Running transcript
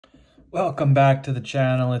Welcome back to the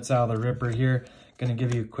channel. It's Al the Ripper here. Gonna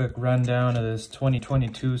give you a quick rundown of this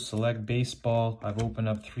 2022 Select Baseball. I've opened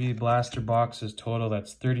up 3 blaster boxes total.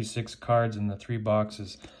 That's 36 cards in the 3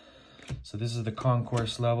 boxes. So this is the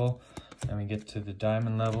concourse level. Then we get to the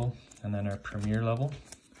diamond level and then our premier level.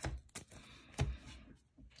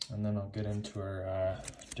 And then I'll get into our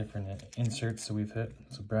different inserts that we've hit.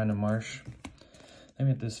 So Brandon Marsh. Then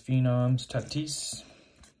we get this Phenoms, Tatis.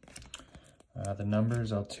 The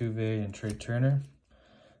numbers, Altuve and Trey Turner.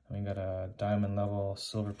 And we got a diamond level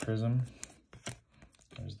silver prism.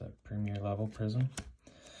 There's the premier level prism.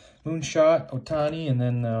 Moonshot Otani, and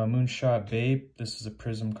then Moonshot Babe. This is a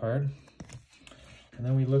prism card. And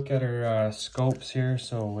then we look at our scopes here.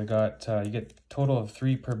 So we got, you get a total of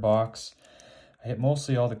 3 per box. I hit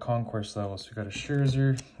mostly all the concourse levels. So we got a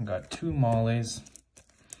Scherzer, we got 2 Mollies.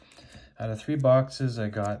 Out of 3 boxes, I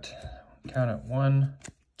got, count it, 1,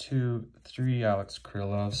 2, 3 Alex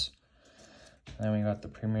Krylovs. And then we got the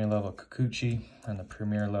premier level Kikuchi and the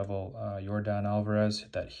premier level Yordan Alvarez.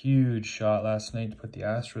 Hit that huge shot last night to put the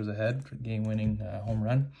Astros ahead for game-winning home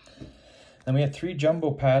run. Then we had 3 jumbo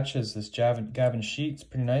patches. This Gavin Sheets,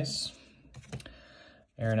 pretty nice.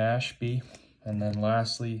 Aaron Ashby. And then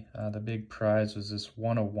lastly, the big prize was this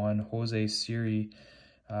 101 Jose Siri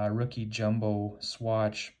rookie jumbo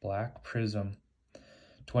Swatch black prism.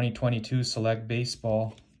 2022 Select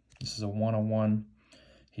Baseball. This is a 101.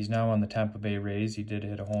 He's now on the Tampa Bay Rays. He did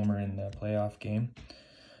hit a homer in the playoff game.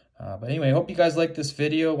 But anyway, I hope you guys liked this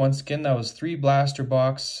video. Once again, that was 3 blaster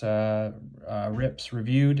box rips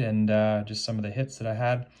reviewed and just some of the hits that I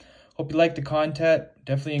had. Hope you liked the content.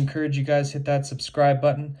 Definitely encourage you guys hit that subscribe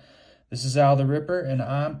button. This is Al the Ripper, and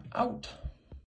I'm out.